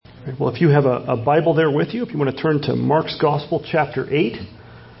Right, well, if you have a Bible there with you, if you want to turn to Mark's Gospel, chapter 8.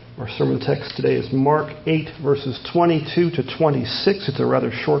 Our sermon text today is Mark 8, verses 22 to 26. It's a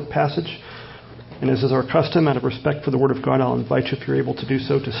rather short passage. And as is our custom, out of respect for the Word of God, I'll invite you, if you're able to do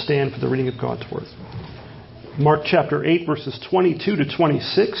so, to stand for the reading of God's Word. Mark chapter 8, verses 22 to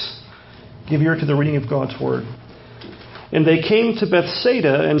 26. Give ear to the reading of God's Word. And they came to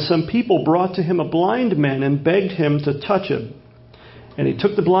Bethsaida, and some people brought to him a blind man and begged him to touch him. And he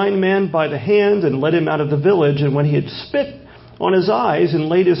took the blind man by the hand and led him out of the village. And when he had spit on his eyes and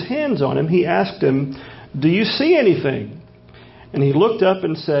laid his hands on him, he asked him, "Do you see anything?" And he looked up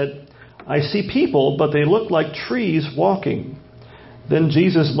and said, "I see people, but they look like trees walking." Then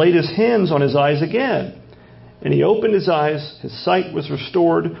Jesus laid his hands on his eyes again. And he opened his eyes, his sight was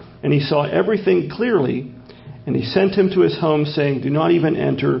restored, and he saw everything clearly. And he sent him to his home, saying, "Do not even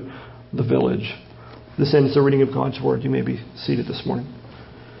enter the village." This ends the reading of God's Word. You may be seated this morning.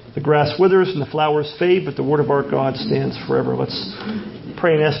 The grass withers and the flowers fade, but the Word of our God stands forever. Let's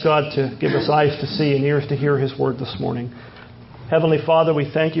pray and ask God to give us eyes to see and ears to hear His Word this morning. Heavenly Father, we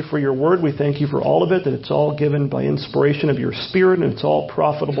thank you for your Word. We thank you for all of it, that it's all given by inspiration of your Spirit, and it's all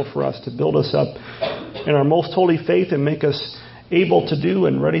profitable for us to build us up in our most holy faith and make us able to do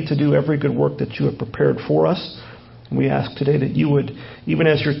and ready to do every good work that you have prepared for us. And we ask today that you would, even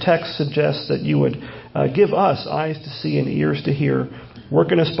as your text suggests, that you would give us eyes to see and ears to hear.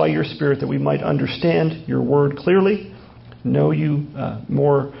 Work in us by your Spirit that we might understand your word clearly, know you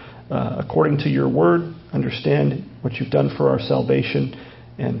more according to your word, understand what you've done for our salvation,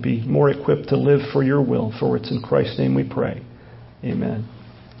 and be more equipped to live for your will. For it's in Christ's name we pray. Amen.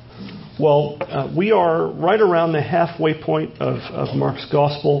 Well, we are right around the halfway point of Mark's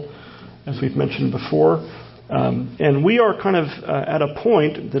Gospel, as we've mentioned before. And we are kind of at a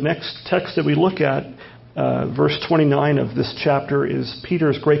point, the next text that we look at, verse 29 of this chapter, is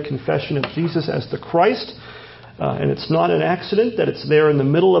Peter's great confession of Jesus as the Christ. And it's not an accident that it's there in the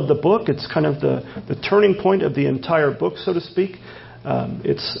middle of the book. It's kind of the turning point of the entire book, so to speak.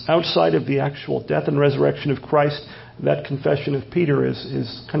 It's outside of the actual death and resurrection of Christ. That confession of Peter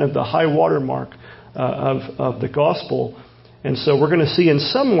is kind of the high water mark of the gospel. And so we're going to see in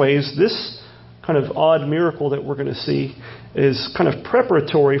some ways this kind of odd miracle that we're going to see is kind of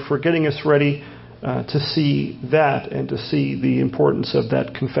preparatory for getting us ready to see that and to see the importance of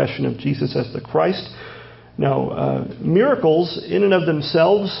that confession of Jesus as the Christ. Now, miracles in and of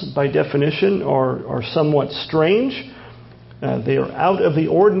themselves, by definition, are somewhat strange. They are out of the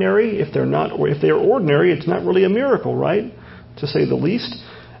ordinary. If they're not, or if they are ordinary, it's not really a miracle, right? To say the least.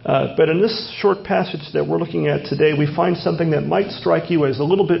 But in this short passage that we're looking at today, we find something that might strike you as a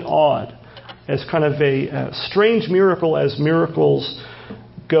little bit odd, as kind of a strange miracle as miracles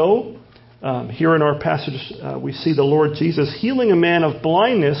go. Here in our passage, we see the Lord Jesus healing a man of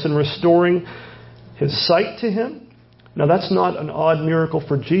blindness and restoring his sight to him. Now, that's not an odd miracle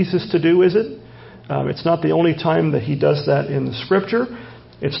for Jesus to do, is it? It's not the only time that he does that in the Scripture.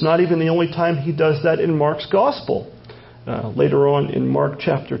 It's not even the only time he does that in Mark's Gospel. Later on in Mark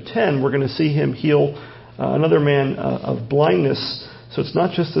chapter 10, we're going to see him heal another man of blindness. So it's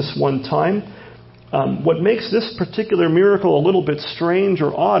not just this one time. What makes this particular miracle a little bit strange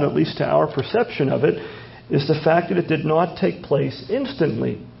or odd, at least to our perception of it, is the fact that it did not take place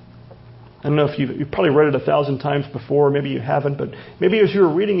instantly. I don't know if you've probably read it 1,000 times before, maybe you haven't, but maybe as you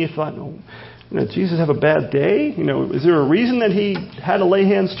were reading you thought, did Jesus have a bad day? Is there a reason that he had to lay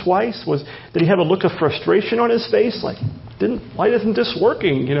hands twice? Did he have a look of frustration on his face? Like, why isn't this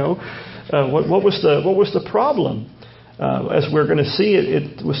working? What was the problem? As we're going to see,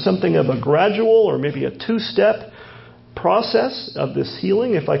 it was something of a gradual or maybe a two-step process of this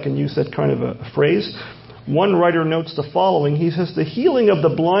healing, if I can use that kind of a phrase. One writer notes the following. He says, "The healing of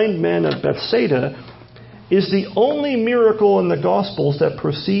the blind man of Bethsaida is the only miracle in the Gospels that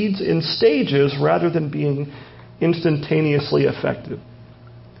proceeds in stages rather than being instantaneously effective."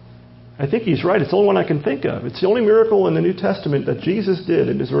 I think he's right. It's the only one I can think of. It's the only miracle in the New Testament that Jesus did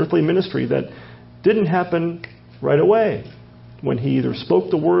in his earthly ministry that didn't happen right away when he either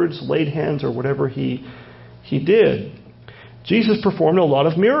spoke the words, laid hands, or whatever he did. Jesus performed a lot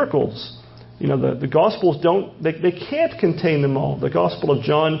of miracles. The Gospels they can't contain them all. The Gospel of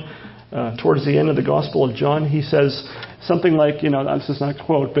John, towards the end of the Gospel of John, he says something like, this is not a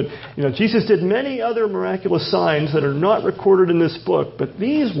quote, but, Jesus did many other miraculous signs that are not recorded in this book, but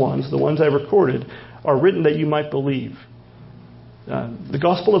these ones, the ones I recorded, are written that you might believe. The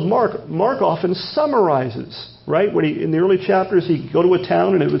Gospel of Mark often summarizes, right? When in the early chapters, he'd go to a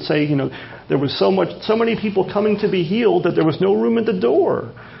town and it would say, there was so many people coming to be healed that there was no room at the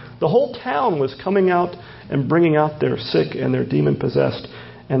door. The whole town was coming out and bringing out their sick and their demon-possessed.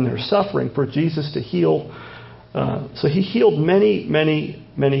 and their suffering for Jesus to heal. So he healed many, many,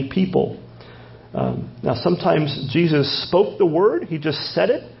 many people. Now, sometimes Jesus spoke the word. He just said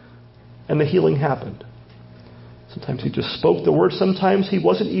it, and the healing happened. Sometimes he just spoke the word. Sometimes he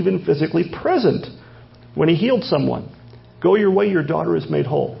wasn't even physically present when he healed someone. Go your way, your daughter is made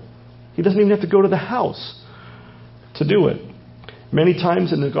whole. He doesn't even have to go to the house to do it. Many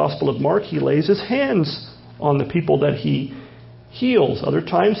times in the Gospel of Mark, he lays his hands on the people that he heals. Other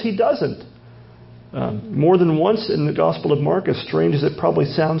times he doesn't. More than once in the Gospel of Mark, as strange as it probably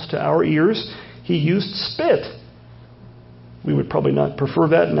sounds to our ears, he used spit. We would probably not prefer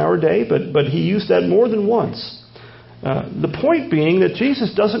that in our day, but he used that more than once. The point being that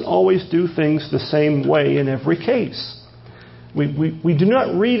Jesus doesn't always do things the same way in every case. We do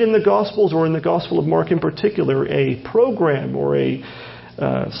not read in the Gospels, or in the Gospel of Mark in particular, a program or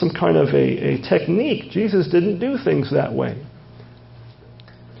some kind of a technique. Jesus didn't do things that way.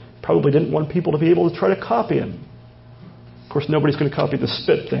 Probably didn't want people to be able to try to copy him. Of course, nobody's going to copy the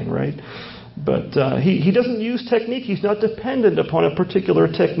spit thing, right? But he doesn't use technique. He's not dependent upon a particular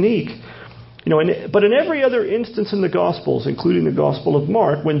technique. But in every other instance in the Gospels, including the Gospel of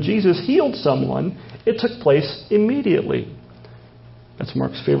Mark, when Jesus healed someone, it took place immediately. That's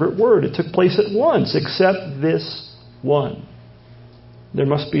Mark's favorite word. It took place at once, except this one. There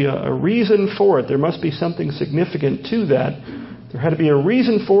must be a reason for it. There must be something significant to that. There had to be a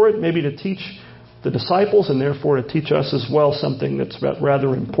reason for it, maybe to teach the disciples and therefore to teach us as well something that's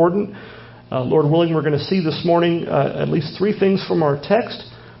rather important. Lord willing, we're going to see this morning at least three things from our text.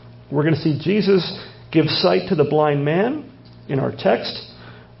 We're going to see Jesus give sight to the blind man in our text.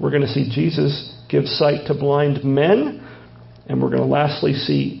 We're going to see Jesus give sight to blind men. And we're going to lastly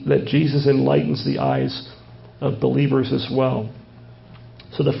see that Jesus enlightens the eyes of believers as well.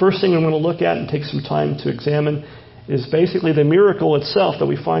 So the first thing I'm going to look at and take some time to examine is basically the miracle itself that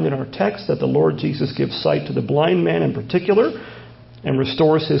we find in our text, that the Lord Jesus gives sight to the blind man in particular and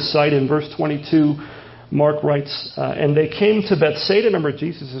restores his sight. In verse 22, Mark writes, and they came to Bethsaida. Remember,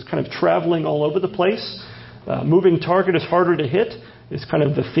 Jesus is kind of traveling all over the place. Moving target is harder to hit. It's kind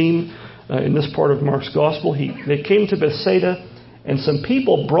of the theme in this part of Mark's Gospel. They came to Bethsaida, and some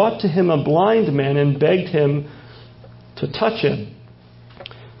people brought to him a blind man and begged him to touch him.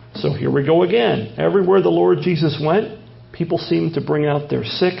 So here we go again. Everywhere the Lord Jesus went, people seemed to bring out their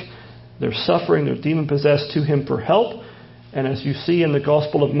sick, their suffering, their demon-possessed to him for help. And as you see in the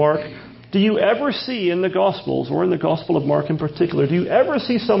Gospel of Mark, do you ever see in the Gospels, or in the Gospel of Mark in particular, do you ever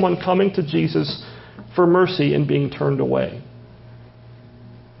see someone coming to Jesus for mercy and being turned away?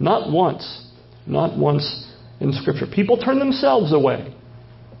 Not once. Not once in Scripture. People turn themselves away.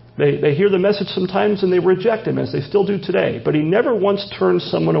 They hear the message sometimes and they reject him, as they still do today. But he never once turns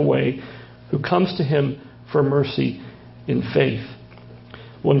someone away who comes to him for mercy in faith.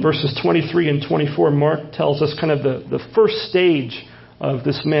 Well, in verses 23 and 24, Mark tells us kind of the first stage of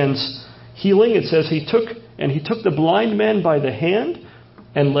this man's healing. It says, he took the blind man by the hand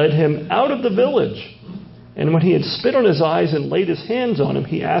and led him out of the village. And when he had spit on his eyes and laid his hands on him,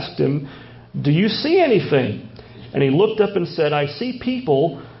 he asked him, do you see anything? And he looked up and said, I see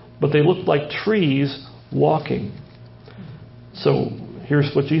people, but they look like trees walking. So here's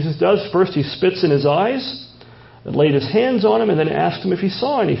what Jesus does. First, he spits in his eyes, and laid his hands on him, and then asked him if he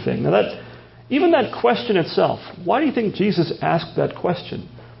saw anything. Now, even that question itself, why do you think Jesus asked that question?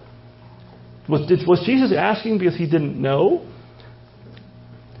 Was Jesus asking because he didn't know?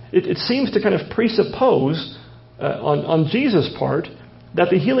 It seems to kind of presuppose on Jesus' part that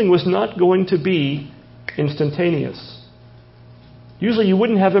the healing was not going to be instantaneous. Usually you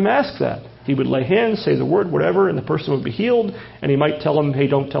wouldn't have him ask that. He would lay hands, say the word, whatever, and the person would be healed, and he might tell him, hey,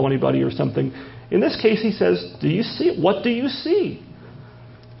 don't tell anybody or something. In this case, he says, do you see? What do you see?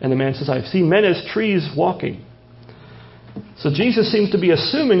 And the man says, I see men as trees walking. So Jesus seems to be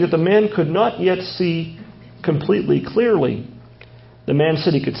assuming that the man could not yet see completely clearly. The man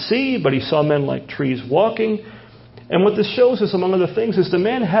said he could see, but he saw men like trees walking. And what this shows us, among other things, is the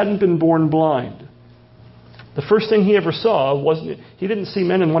man hadn't been born blind. The first thing he ever saw he didn't see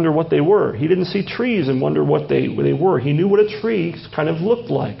men and wonder what they were. He didn't see trees and wonder what they were. He knew what a tree kind of looked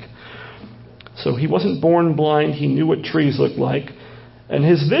like. So he wasn't born blind. He knew what trees looked like. And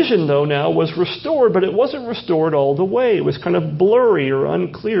his vision, though, now was restored, but it wasn't restored all the way. It was kind of blurry or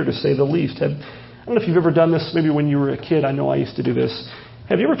unclear, to say the least. I don't know if you've ever done this, maybe when you were a kid. I know I used to do this.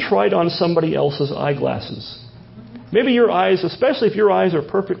 Have you ever tried on somebody else's eyeglasses? Maybe your eyes, especially if your eyes are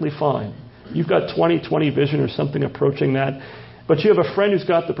perfectly fine. You've got 20/20 vision or something approaching that. But you have a friend who's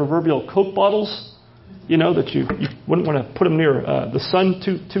got the proverbial Coke bottles that you wouldn't want to put them near the sun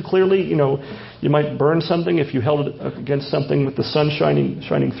too clearly. You might burn something if you held it against something with the sun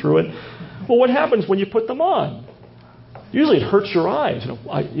shining through it. Well, what happens when you put them on? Usually it hurts your eyes.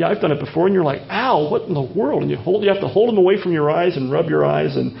 I've done it before, and you're like, ow, what in the world? And you have to hold them away from your eyes and rub your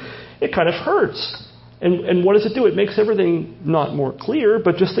eyes, and it kind of hurts. And what does it do? It makes everything not more clear,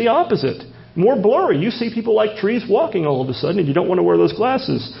 but just the opposite. More blurry. You see people like trees walking all of a sudden, and you don't want to wear those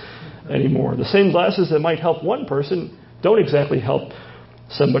glasses anymore. The same glasses that might help one person don't exactly help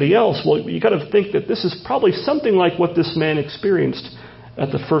somebody else. Well, you got to think that this is probably something like what this man experienced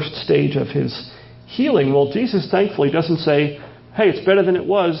at the first stage of his healing. Well, Jesus thankfully doesn't say, hey, it's better than it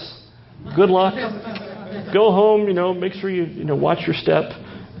was. Good luck. Go home, make sure you watch your step.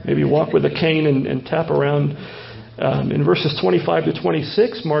 Maybe walk with a cane and tap around. In verses 25 to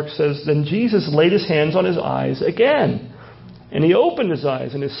 26, Mark says, then Jesus laid his hands on his eyes again. And he opened his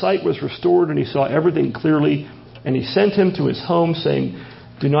eyes, and his sight was restored, and he saw everything clearly. And he sent him to his home, saying,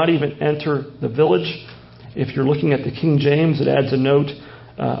 do not even enter the village. If you're looking at the King James, it adds a note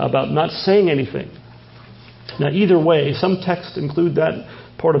about not saying anything. Now, either way, some texts include that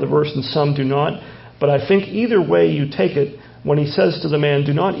part of the verse and some do not. But I think either way you take it, when he says to the man,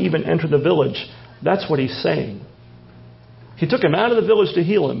 do not even enter the village, that's what he's saying. He took him out of the village to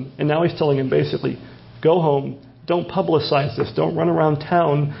heal him, and now he's telling him basically, go home, don't publicize this, don't run around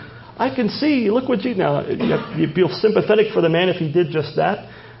town. I can see, look what now, you feel sympathetic for the man if he did just that.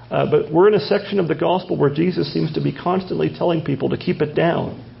 But we're in a section of the gospel where Jesus seems to be constantly telling people to keep it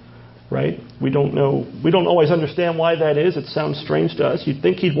down. Right? We don't always understand why that is. It sounds strange to us. You'd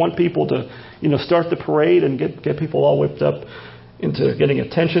think he'd want people to, start the parade and get people all whipped up into getting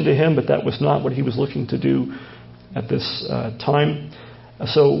attention to him, but that was not what he was looking to do at this time.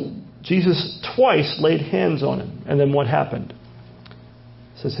 So Jesus twice laid hands on him, and then what happened?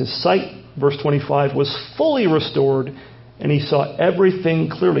 It says his sight, verse 25, was fully restored, and he saw everything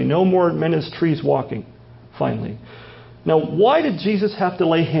clearly. No more men as trees walking, finally. Now, why did Jesus have to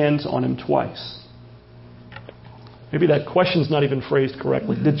lay hands on him twice? Maybe that question's not even phrased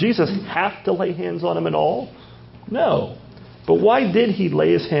correctly. Did Jesus have to lay hands on him at all? No. But why did he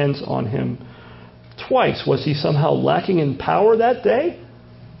lay his hands on him twice? Was he somehow lacking in power that day?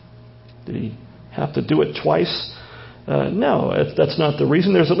 Did he have to do it twice? No, that's not the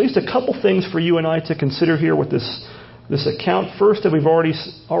reason. There's at least a couple things for you and I to consider here with this account. First, that we've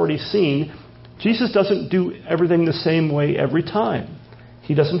already seen, Jesus doesn't do everything the same way every time.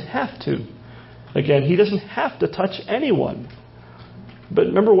 He doesn't have to. Again, he doesn't have to touch anyone. But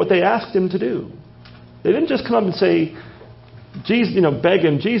remember what they asked him to do. They didn't just come up and say, Jesus, beg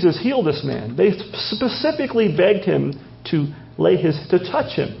him, Jesus, heal this man. They specifically begged him to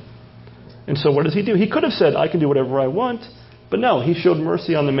touch him. And so what does he do? He could have said, I can do whatever I want. But no, he showed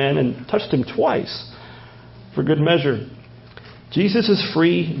mercy on the man and touched him twice for good measure. Jesus is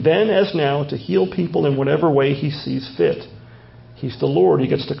free then as now to heal people in whatever way he sees fit. He's the Lord. He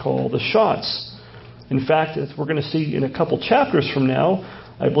gets to call the shots. In fact, as we're going to see in a couple chapters from now,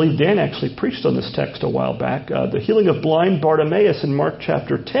 I believe Dan actually preached on this text a while back. The healing of blind Bartimaeus in Mark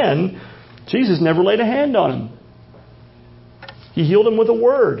chapter 10, Jesus never laid a hand on him. He healed him with a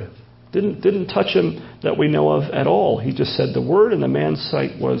word. Didn't touch him that we know of at all. He just said the word, and the man's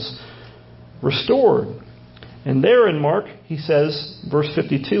sight was restored. And there in Mark, he says, verse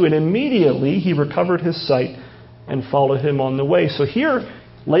 52, and immediately he recovered his sight and followed him on the way. So here,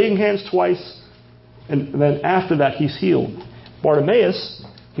 laying hands twice, and then after that he's healed. Bartimaeus,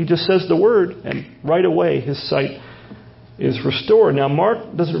 he just says the word, and right away his sight is restored. Now,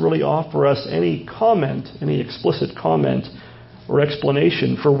 Mark doesn't really offer us any explicit comment or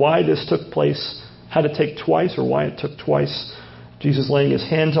explanation for why this took place, had to take twice, or why it took twice, Jesus laying his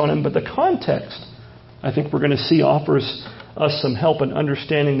hands on him. But the context, I think we're going to see, offers us some help in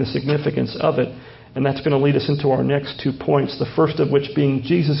understanding the significance of it. And that's going to lead us into our next 2 points. The first of which being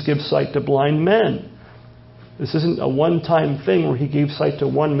Jesus gives sight to blind men. This isn't a one-time thing where he gave sight to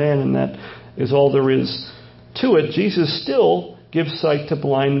one man and that is all there is to it. Jesus still gives sight to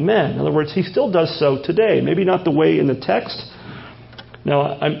blind men. In other words, he still does so today. Maybe not the way in the text. Now,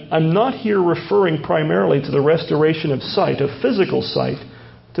 I'm not here referring primarily to the restoration of sight, of physical sight,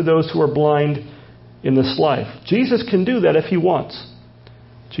 to those who are blind in this life. Jesus can do that if he wants.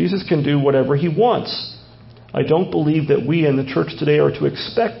 Jesus can do whatever he wants. I don't believe that we in the church today are to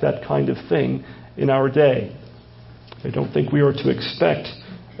expect that kind of thing in our day. I don't think we are to expect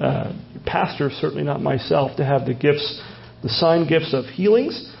pastors, certainly not myself, to have the gifts, the sign gifts of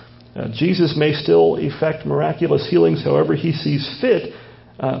healings. Jesus may still effect miraculous healings however he sees fit,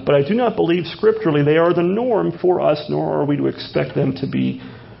 but I do not believe scripturally they are the norm for us, nor are we to expect them to be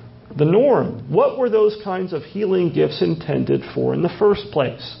the norm. What were those kinds of healing gifts intended for in the first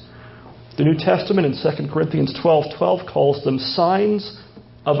place? The New Testament in 2 Corinthians 12:12 calls them signs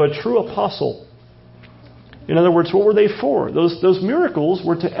of a true apostle. In other words, what were they for? Those miracles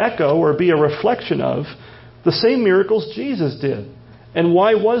were to echo or be a reflection of the same miracles Jesus did. And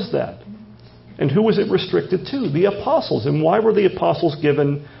why was that? And who was it restricted to? The apostles. And why were the apostles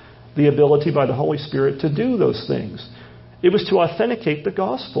given the ability by the Holy Spirit to do those things? It was to authenticate the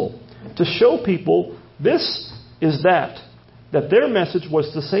gospel, to show people this is that their message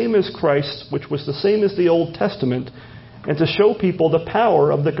was the same as Christ, which was the same as the Old Testament, and to show people the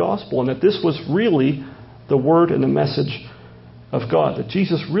power of the gospel, and that this was really the word and the message of God, that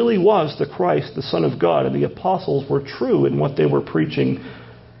Jesus really was the Christ, the Son of God, and the apostles were true in what they were preaching,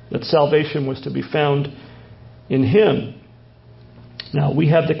 that salvation was to be found in Him. Now, we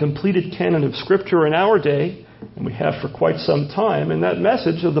have the completed canon of Scripture in our day, and we have for quite some time, and that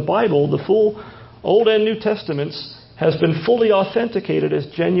message of the Bible, the full Old and New Testaments, has been fully authenticated as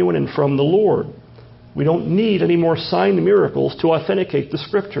genuine and from the Lord. We don't need any more sign miracles to authenticate the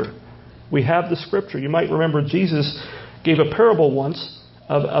Scripture. We have the Scripture. You might remember Jesus gave a parable once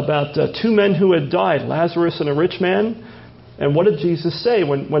about two men who had died, Lazarus and a rich man. And what did Jesus say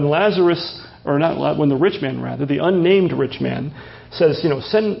when Lazarus, or not when the rich man rather, the unnamed rich man says,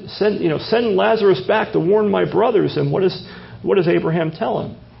 send Lazarus back to warn my brothers. And what does Abraham tell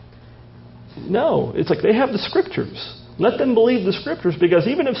him? No, it's like they have the Scriptures. Let them believe the Scriptures, because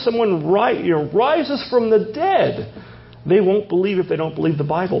even if someone rises from the dead, they won't believe if they don't believe the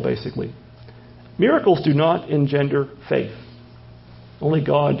Bible, basically. Miracles do not engender faith. Only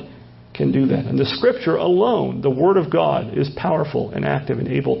God can do that. And the Scripture alone, the Word of God, is powerful and active and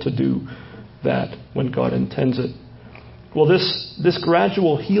able to do that when God intends it. Well, this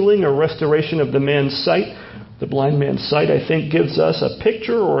gradual healing or restoration of the man's sight, the blind man's sight, I think gives us a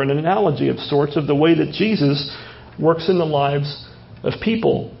picture or an analogy of sorts of the way that Jesus works in the lives of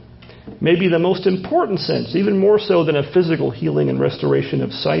people. Maybe the most important sense, even more so than a physical healing and restoration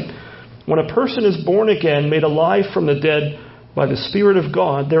of sight. When a person is born again, made alive from the dead by the Spirit of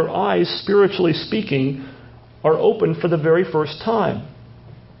God, their eyes, spiritually speaking, are open for the very first time.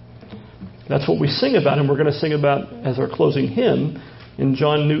 That's what we sing about, and we're going to sing about as our closing hymn in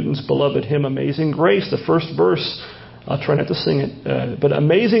John Newton's beloved hymn, Amazing Grace. The first verse, I'll try not to sing it, but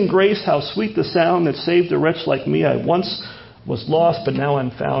amazing grace, how sweet the sound that saved a wretch like me. I once was lost, but now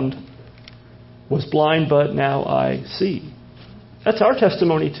I'm found. Was blind, but now I see. That's our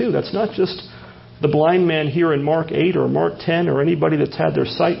testimony too. That's not just the blind man here in Mark 8 or Mark 10 or anybody that's had their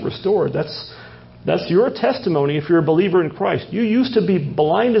sight restored. That's your testimony if you're a believer in Christ. You used to be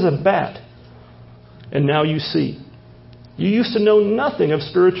blind as a bat, and now you see. You used to know nothing of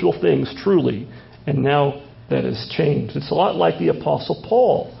spiritual things truly, and now that has changed. It's a lot like the Apostle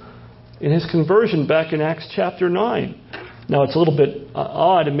Paul in his conversion back in Acts chapter 9. Now, it's a little bit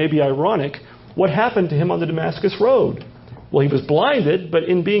odd and maybe ironic. What happened to him on the Damascus Road? Well, he was blinded, but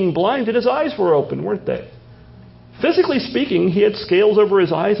in being blinded, his eyes were open, weren't they? Physically speaking, he had scales over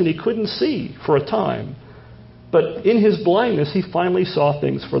his eyes and he couldn't see for a time. But in his blindness, he finally saw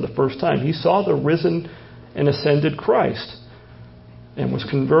things for the first time. He saw the risen and ascended Christ and was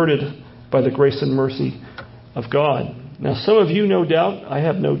converted by the grace and mercy of God. Now, some of you, no doubt, I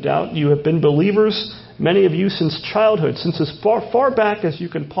have no doubt, you have been believers, many of you since childhood, since as far back as you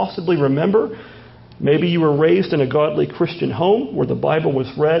can possibly remember. Maybe you were raised in a godly Christian home where the Bible was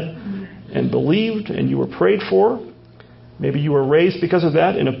read and believed and you were prayed for. Maybe you were raised because of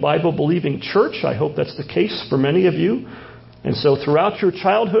that in a Bible-believing church. I hope that's the case for many of you. And so throughout your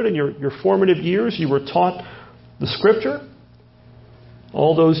childhood and your formative years, you were taught the Scripture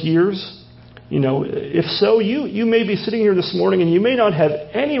all those years. You know, if so, you may be sitting here this morning and you may not have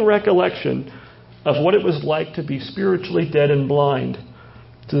any recollection of what it was like to be spiritually dead and blind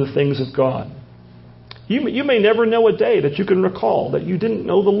to the things of God. You may never know a day that you can recall that you didn't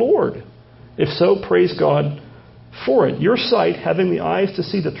know the Lord. If so, praise God for it. Your sight, having the eyes to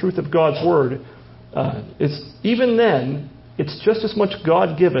see the truth of God's Word, even then, it's just as much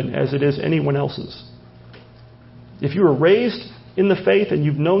God-given as it is anyone else's. If you were raised in the faith and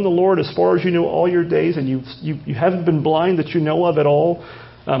you've known the Lord as far as you know all your days and you haven't been blind that you know of at all,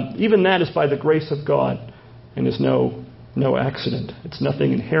 even that is by the grace of God and is no accident. It's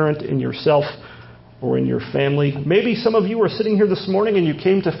nothing inherent in yourself or in your family. Maybe some of you are sitting here this morning and you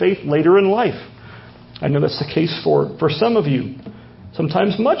came to faith later in life. I know that's the case for some of you,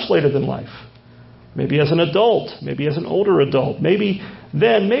 sometimes much later than life. Maybe as an adult, maybe as an older adult. Maybe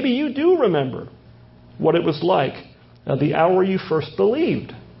you do remember what it was like the hour you first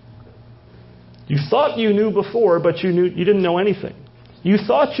believed. You thought you knew before, but you didn't know anything. You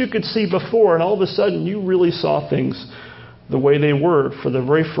thought you could see before, and all of a sudden you really saw things the way they were for the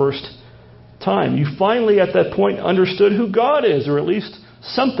very first time. You finally at that point understood who God is, or at least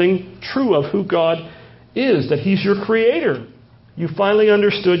something true of who God is, that He's your creator. You finally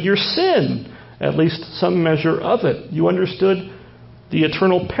understood your sin, at least some measure of it. You understood the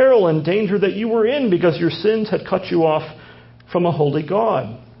eternal peril and danger that you were in because your sins had cut you off from a holy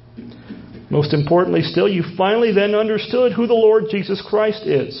God. Most importantly still, you finally then understood who the Lord Jesus Christ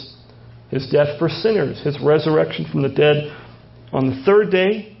is. His death for sinners, His resurrection from the dead on the third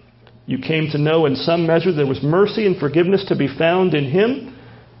day. You came to know in some measure there was mercy and forgiveness to be found in Him.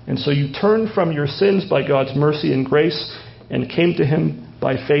 And so you turned from your sins by God's mercy and grace and came to Him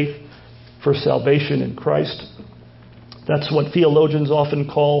by faith for salvation in Christ. That's what theologians often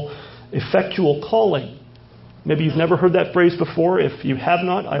call effectual calling. Maybe you've never heard that phrase before. If you have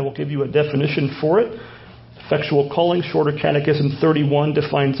not, I will give you a definition for it. Effectual calling, Shorter Catechism 31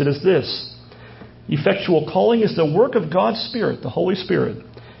 defines it as this. Effectual calling is the work of God's Spirit, the Holy Spirit,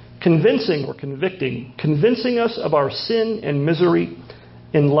 convincing or convincing us of our sin and misery,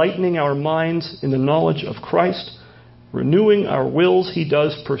 enlightening our minds in the knowledge of Christ, renewing our wills. He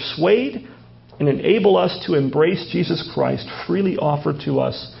does persuade and enable us to embrace Jesus Christ freely offered to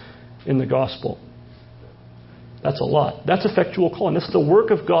us in the gospel. That's a lot. That's effectual calling. That's the work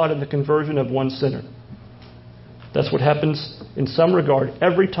of God in the conversion of one sinner. That's what happens in some regard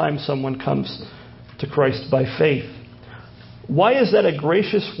every time someone comes to Christ by faith. Why is that a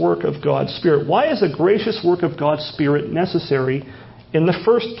gracious work of God's Spirit? Why is a gracious work of God's Spirit necessary in the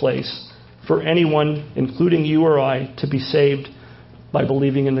first place for anyone, including you or I, to be saved by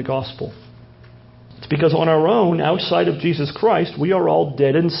believing in the gospel? It's because on our own, outside of Jesus Christ, we are all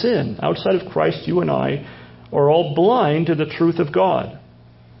dead in sin. Outside of Christ, you and I are all blind to the truth of God.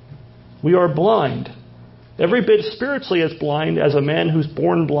 We are blind. Every bit spiritually as blind as a man who's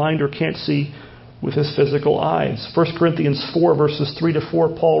born blind or can't see with his physical eyes. 1 Corinthians 4 verses 3 to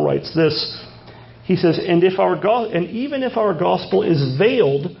 4, Paul writes this. He says, and even if our gospel is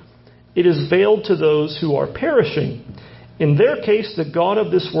veiled, it is veiled to those who are perishing. In their case, the God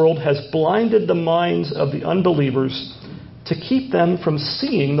of this world has blinded the minds of the unbelievers to keep them from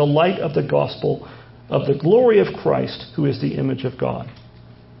seeing the light of the gospel of the glory of Christ, who is the image of God.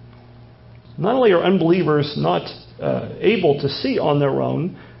 Not only are unbelievers not able to see on their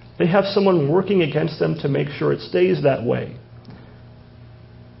own, they have someone working against them to make sure it stays that way.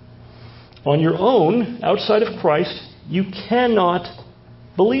 On your own, outside of Christ, you cannot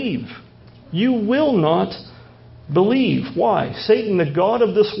believe. You will not believe. Why? Satan, the god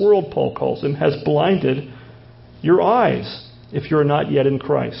of this world, Paul calls him, has blinded your eyes if you're not yet in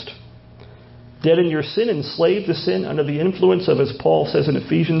Christ. Dead in your sin, enslaved to sin, under the influence of, as Paul says in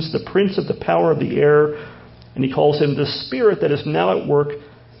Ephesians, the prince of the power of the air, and he calls him the spirit that is now at work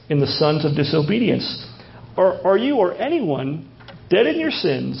in the sons of disobedience. Are you or anyone dead in your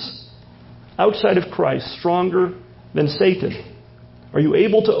sins, outside of Christ, stronger than Satan? Are you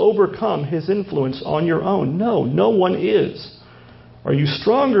able to overcome his influence on your own? No, no one is. Are you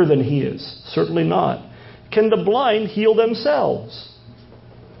stronger than he is? Certainly not. Can the blind heal themselves?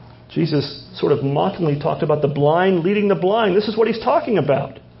 Jesus sort of mockingly talked about the blind leading the blind. This is what he's talking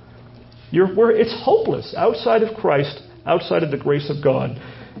about. It's hopeless. Outside of Christ, outside of the grace of God,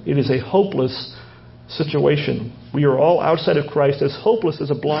 it is a hopeless situation. We are all outside of Christ, as hopeless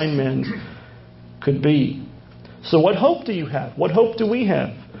as a blind man could be. So what hope do you have? What hope do we have?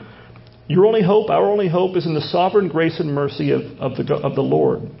 Your only hope, our only hope, is in the sovereign grace and mercy of the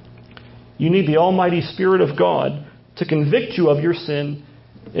Lord. You need the Almighty Spirit of God to convict you of your sin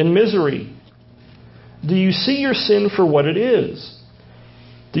and misery. Do you see your sin for what it is?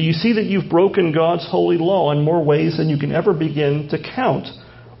 Do you see that you've broken God's holy law in more ways than you can ever begin to count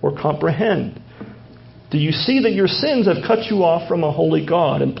or comprehend? Do you see that your sins have cut you off from a holy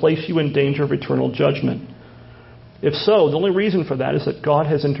God and placed you in danger of eternal judgment? If so, the only reason for that is that God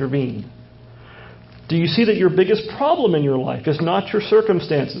has intervened. Do you see that your biggest problem in your life is not your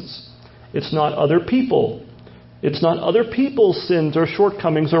circumstances? It's not other people. It's not other people's sins or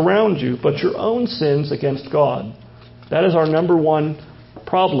shortcomings around you, but your own sins against God. That is our number one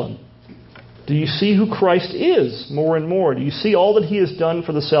problem. Do you see who Christ is more and more? Do you see all that he has done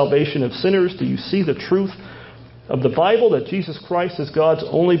for the salvation of sinners? Do you see the truth of the Bible, that Jesus Christ is God's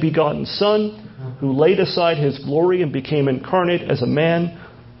only begotten Son, who laid aside his glory and became incarnate as a man,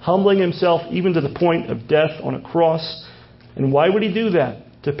 humbling himself even to the point of death on a cross? And why would he do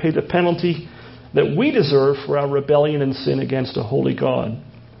that? To pay the penalty that we deserve for our rebellion and sin against a holy God.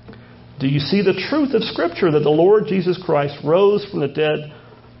 Do you see the truth of Scripture that the Lord Jesus Christ rose from the dead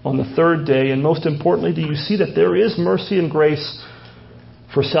on the third day? And most importantly, do you see that there is mercy and grace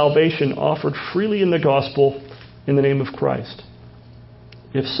for salvation offered freely in the gospel in the name of Christ?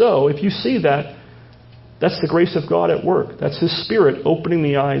 If so, if you see that, that's the grace of God at work. That's His Spirit opening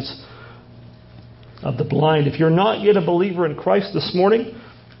the eyes of the blind. If you're not yet a believer in Christ this morning,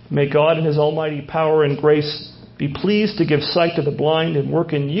 may God in His almighty power and grace be pleased to give sight to the blind and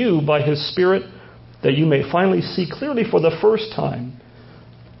work in you by His Spirit, that you may finally see clearly for the first time,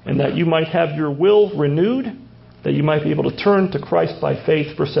 and that you might have your will renewed, that you might be able to turn to Christ by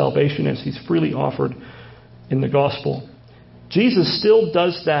faith for salvation as He's freely offered in the gospel. Jesus still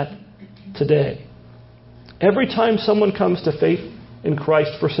does that today. Every time someone comes to faith in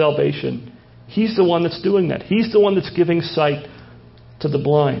Christ for salvation, He's the one that's doing that. He's the one that's giving sight to the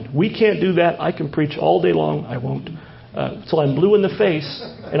blind. We can't do that. I can preach all day long. I won't. Till I'm blue in the face,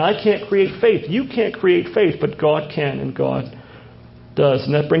 and I can't create faith. You can't create faith, but God can, and God does.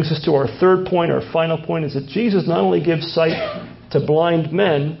 And that brings us to our third point, our final point, is that Jesus not only gives sight to blind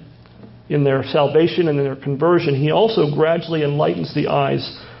men in their salvation and in their conversion, He also gradually enlightens the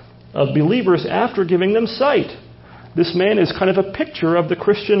eyes of believers after giving them sight. This man is kind of a picture of the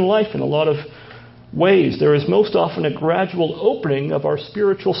Christian life in a lot of ways. There is most often a gradual opening of our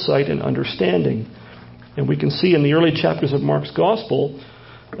spiritual sight and understanding. And we can see in the early chapters of Mark's Gospel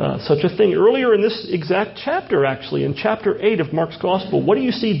such a thing. Earlier in this exact chapter, actually, in chapter 8 of Mark's Gospel, what do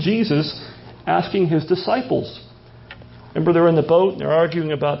you see Jesus asking His disciples? Remember, they're in the boat and they're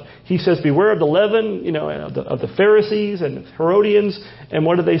arguing about, He says, beware of the leaven, of the Pharisees and Herodians. And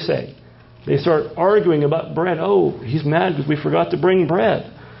what do they say? They start arguing about bread. Oh, He's mad because we forgot to bring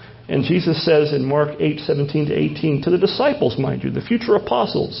bread. And Jesus says in Mark 8:17-18, to the disciples, mind you, the future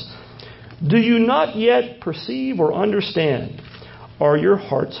apostles, do you not yet perceive or understand? Are your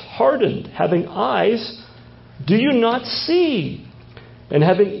hearts hardened? Having eyes, do you not see? And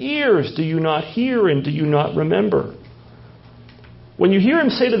having ears, do you not hear? And do you not remember? When you hear Him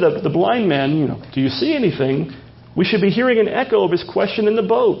say to the blind man, do you see anything? We should be hearing an echo of His question in the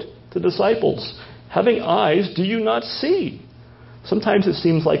boat to disciples. Having eyes, do you not see? Sometimes it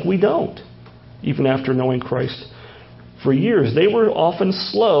seems like we don't, even after knowing Christ for years. They were often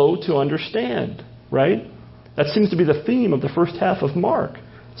slow to understand, right? That seems to be the theme of the first half of Mark.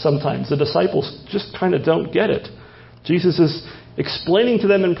 Sometimes the disciples just kind of don't get it. Jesus is explaining to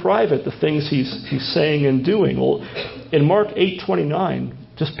them in private the things He's saying and doing. Well, in Mark 8:29,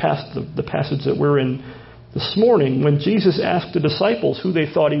 just past the passage that we're in this morning, when Jesus asked the disciples who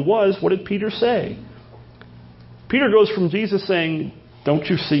they thought He was, what did Peter say? Peter goes from Jesus saying, don't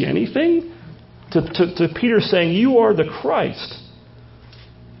you see anything? To Peter saying, you are the Christ.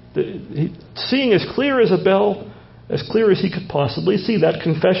 Seeing as clear as a bell, as clear as he could possibly see, that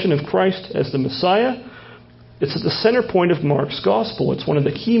confession of Christ as the Messiah, it's at the center point of Mark's Gospel. It's one of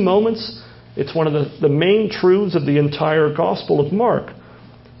the key moments. It's one of the main truths of the entire Gospel of Mark.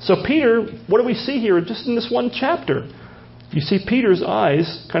 So Peter, what do we see here just in this one chapter? You see Peter's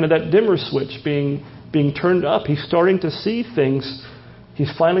eyes, kind of that dimmer switch being turned up. He's starting to see things.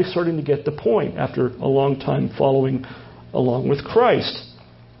 He's finally starting to get the point after a long time following along with Christ.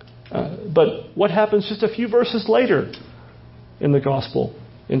 But what happens just a few verses later in the Gospel,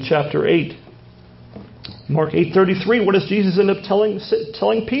 in chapter 8? Mark 8:33, what does Jesus end up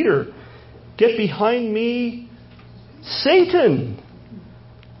telling Peter? Get behind me, Satan!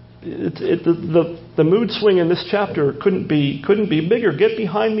 The mood swing in this chapter couldn't be bigger. Get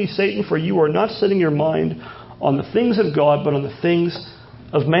behind me, Satan, for you are not setting your mind on the things of God, but on the things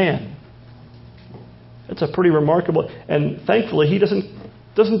of man. It's a pretty remarkable, and thankfully He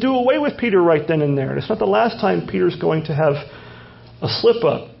doesn't do away with Peter right then and there. And it's not the last time Peter's going to have a slip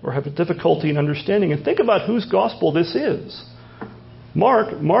up or have a difficulty in understanding. And think about whose gospel this is.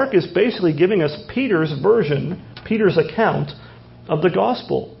 Mark is basically giving us Peter's version, Peter's account of the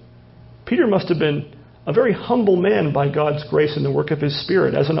gospel. Peter must have been a very humble man by God's grace and the work of His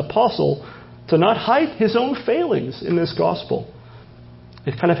Spirit as an apostle to not hide his own failings in this gospel.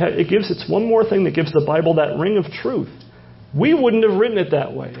 It's one more thing that gives the Bible that ring of truth. We wouldn't have written it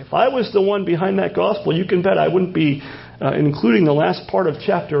that way. If I was the one behind that gospel, you can bet I wouldn't be including the last part of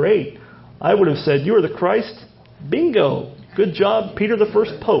chapter 8. I would have said, you are the Christ. Bingo. Good job, Peter the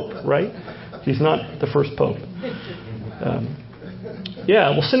first pope, right? He's not the first pope.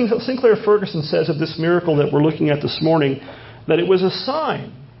 Sinclair Ferguson says of this miracle that we're looking at this morning that it was a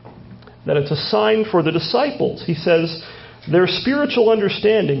sign. That it's a sign for the disciples. He says, their spiritual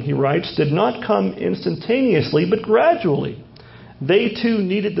understanding, he writes, did not come instantaneously, but gradually. They too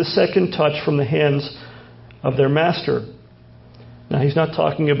needed the second touch from the hands of their master. Now, he's not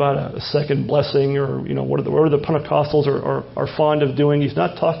talking about a second blessing or, what the Pentecostals are fond of doing. He's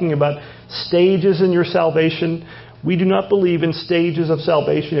not talking about stages in your salvation We do not believe in stages of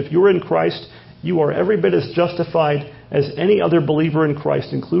salvation. If you're in Christ, you are every bit as justified as any other believer in Christ,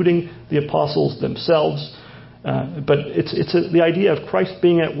 including the apostles themselves. But it's the idea of Christ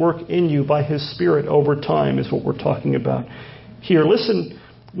being at work in you by His Spirit over time is what we're talking about here. Listen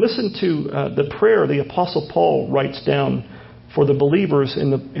to the prayer the Apostle Paul writes down for the believers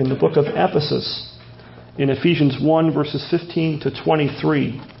in the book of Ephesus in Ephesians 1 verses 15 to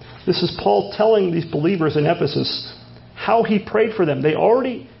 23. This is Paul telling these believers in Ephesus how he prayed for them. They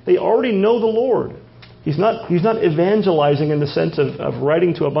already know the Lord. He's not evangelizing in the sense of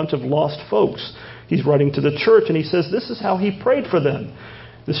writing to a bunch of lost folks. He's writing to the church, and he says this is how he prayed for them.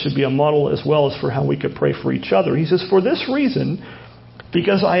 This should be a model as well as for how we could pray for each other. He says, for this reason,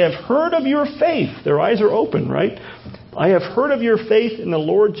 because I have heard of your faith. Their eyes are open, right? I have heard of your faith in the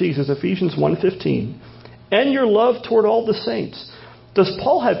Lord Jesus, Ephesians 1:15, and your love toward all the saints. Does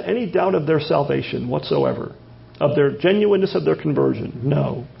Paul have any doubt of their salvation whatsoever? Of their genuineness of their conversion?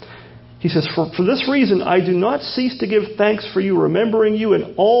 No. He says, for this reason, I do not cease to give thanks for you, remembering you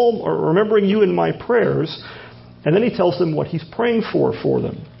in my prayers. And then he tells them what he's praying for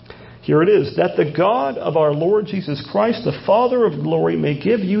them. Here it is, that the God of our Lord Jesus Christ, the Father of glory, may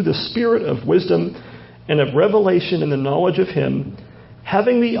give you the spirit of wisdom and of revelation in the knowledge of Him,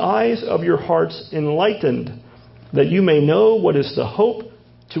 having the eyes of your hearts enlightened, that you may know what is the hope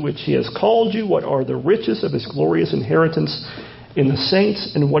to which He has called you, what are the riches of His glorious inheritance in the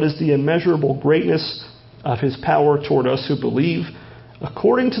saints, and what is the immeasurable greatness of His power toward us who believe,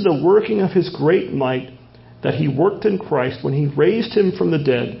 according to the working of His great might that He worked in Christ when He raised Him from the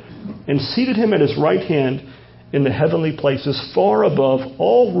dead and seated Him at His right hand in the heavenly places, far above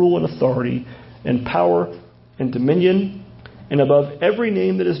all rule and authority and power and dominion, and above every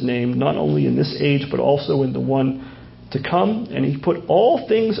name that is named, not only in this age but also in the one to come. And He put all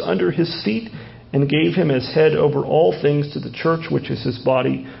things under His feet and gave Him as head over all things to the church, which is His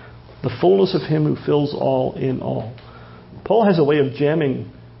body, the fullness of Him who fills all in all. Paul has a way of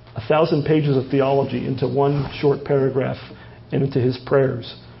jamming 1,000 pages of theology into one short paragraph and into his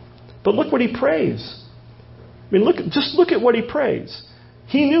prayers. But look what he prays. I mean, look at what he prays.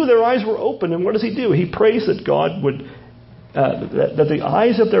 He knew their eyes were open, and what does he do? He prays that God would, that the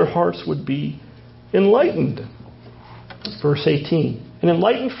eyes of their hearts would be enlightened. Verse 18. And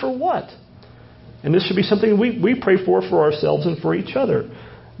enlightened for what? And this should be something we pray for ourselves and for each other.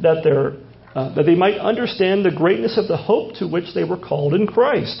 That they might understand the greatness of the hope to which they were called in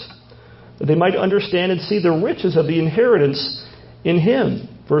Christ. That they might understand and see the riches of the inheritance in Him.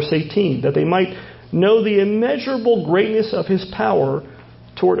 Verse 18. That they might know the immeasurable greatness of His power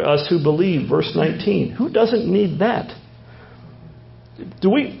toward us who believe. Verse 19. Who doesn't need that?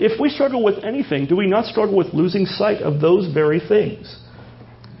 If we struggle with anything, do we not struggle with losing sight of those very things?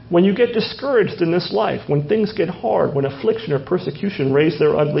 When you get discouraged in this life, when things get hard, when affliction or persecution raise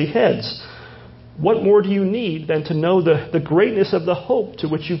their ugly heads, what more do you need than to know the greatness of the hope to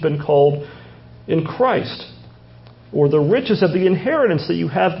which you've been called in Christ? Or the riches of the inheritance that you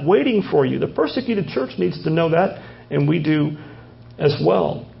have waiting for you. The persecuted church needs to know that, and we do as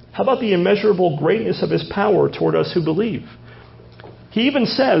well. How about the immeasurable greatness of His power toward us who believe? He even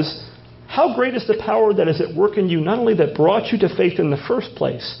says, how great is the power that is at work in you, not only that brought you to faith in the first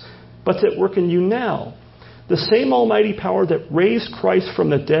place, but at work in you now. The same almighty power that raised Christ from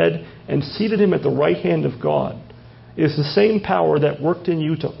the dead and seated Him at the right hand of God is the same power that worked in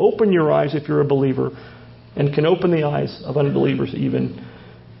you to open your eyes if you're a believer and can open the eyes of unbelievers even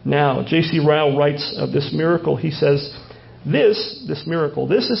now. J.C. Ryle writes of this miracle. He says, this miracle,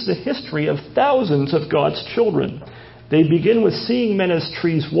 this is the history of thousands of God's children. They begin with seeing men as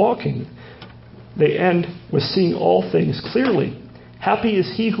trees walking. They end with seeing all things clearly. Happy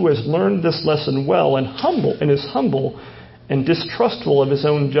is he who has learned this lesson well and is humble and distrustful of his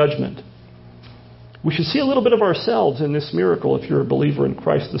own judgment. We should see a little bit of ourselves in this miracle if you're a believer in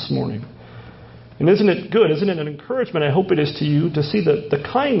Christ this morning. And isn't it good? Isn't it an encouragement? I hope it is to you to see the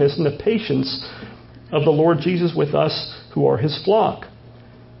kindness and the patience of the Lord Jesus with us who are His flock.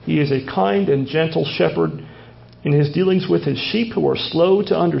 He is a kind and gentle shepherd in His dealings with His sheep who are slow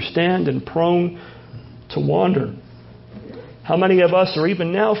to understand and prone to wander. How many of us are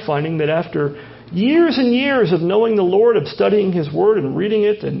even now finding that after years and years of knowing the Lord, of studying His Word and reading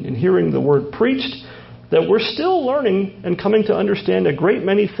it and hearing the Word preached, that we're still learning and coming to understand a great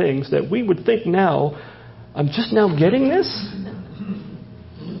many things that we would think now, I'm just now getting this?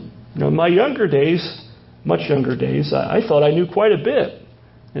 In my younger days, much younger days, I thought I knew quite a bit.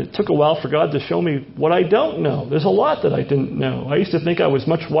 And it took a while for God to show me what I don't know. There's a lot that I didn't know. I used to think I was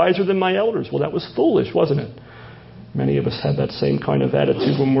much wiser than my elders. Well, that was foolish, wasn't it? Many of us have that same kind of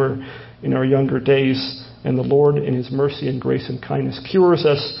attitude when we're in our younger days And the Lord, in His mercy and grace and kindness, cures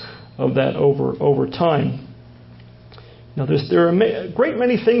us of that over time. Now, there are a great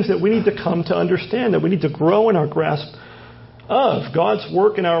many things that we need to come to understand, that we need to grow in our grasp of. God's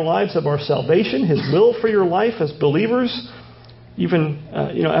work in our lives of our salvation, His will for your life as believers. Even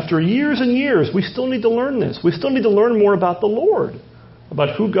after years and years, we still need to learn this. We still need to learn more about the Lord,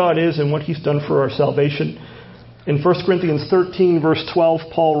 about who God is and what He's done for our salvation. In 1 Corinthians 13, verse 12,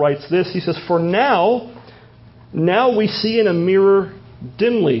 Paul writes this. He says, "For now we see in a mirror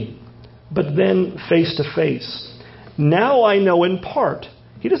dimly, but then face to face. Now I know in part."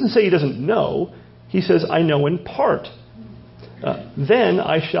 He doesn't say he doesn't know. He says, "I know in part. Then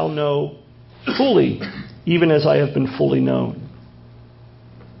I shall know fully, even as I have been fully known."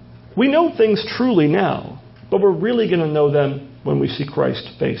 We know things truly now, but we're really going to know them when we see Christ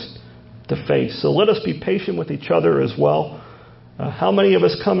face to face. So let us be patient with each other as well. How many of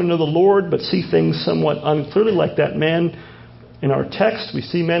us come into the Lord but see things somewhat unclearly, like that man in our text? We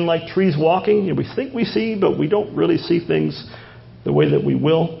see men like trees walking, and we think we see, but we don't really see things the way that we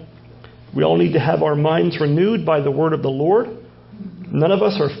will. We all need to have our minds renewed by the word of the Lord. None of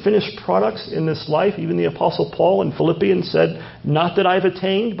us are finished products in this life. Even the Apostle Paul in Philippians said, "Not that I've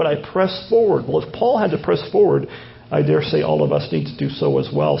attained, but I press forward." Well, if Paul had to press forward, I dare say all of us need to do so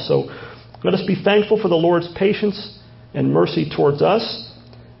as well. So let us be thankful for the Lord's patience and mercy towards us,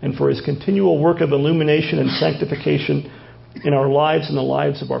 and for His continual work of illumination and sanctification in our lives and the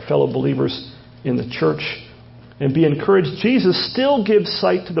lives of our fellow believers in the church. And be encouraged. Jesus still gives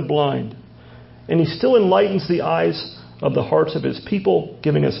sight to the blind, and He still enlightens the eyes of the hearts of His people,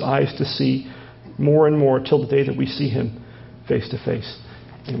 giving us eyes to see more and more till the day that we see Him face to face.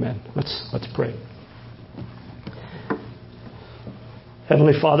 Amen. Let's pray.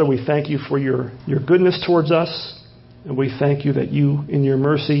 Heavenly Father, we thank You for your goodness towards us. And we thank You that You, in Your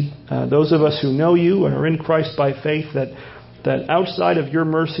mercy, those of us who know You and are in Christ by faith, that outside of Your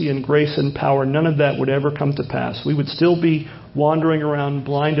mercy and grace and power, none of that would ever come to pass. We would still be wandering around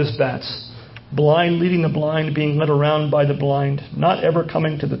blind as bats, blind leading the blind, being led around by the blind, not ever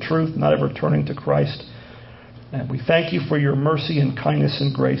coming to the truth, not ever turning to Christ. And we thank You for Your mercy and kindness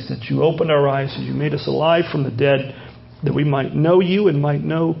and grace, that You opened our eyes, that You made us alive from the dead, that we might know You and might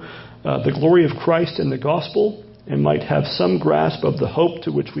know the glory of Christ and the gospel, and might have some grasp of the hope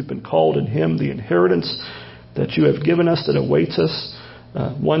to which we've been called in Him, the inheritance that You have given us that awaits us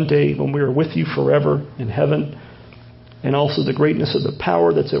one day when we are with You forever in heaven, and also the greatness of the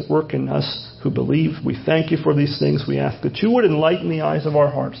power that's at work in us who believe. We thank You for these things. We ask that You would enlighten the eyes of our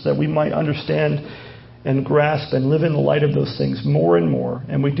hearts, that we might understand and grasp and live in the light of those things more and more.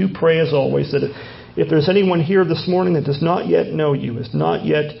 And we do pray, as always, that if there's anyone here this morning that does not yet know You, has not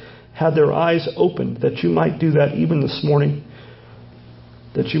yet had their eyes opened, that You might do that even this morning,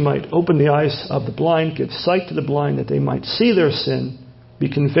 that You might open the eyes of the blind, give sight to the blind, that they might see their sin, be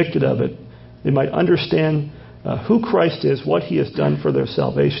convicted of it, they might understand who Christ is, what He has done for their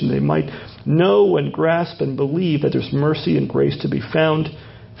salvation. They might know and grasp and believe that there's mercy and grace to be found,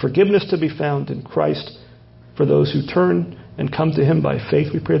 forgiveness to be found in Christ for those who turn and come to Him by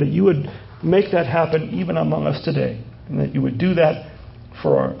faith. We pray that You would make that happen even among us today, and that You would do that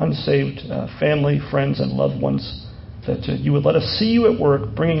for our unsaved family, friends, and loved ones, that You would let us see You at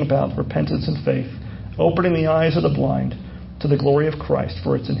work, bringing about repentance and faith, opening the eyes of the blind to the glory of Christ.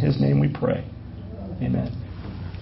 For it's in His name we pray. Amen.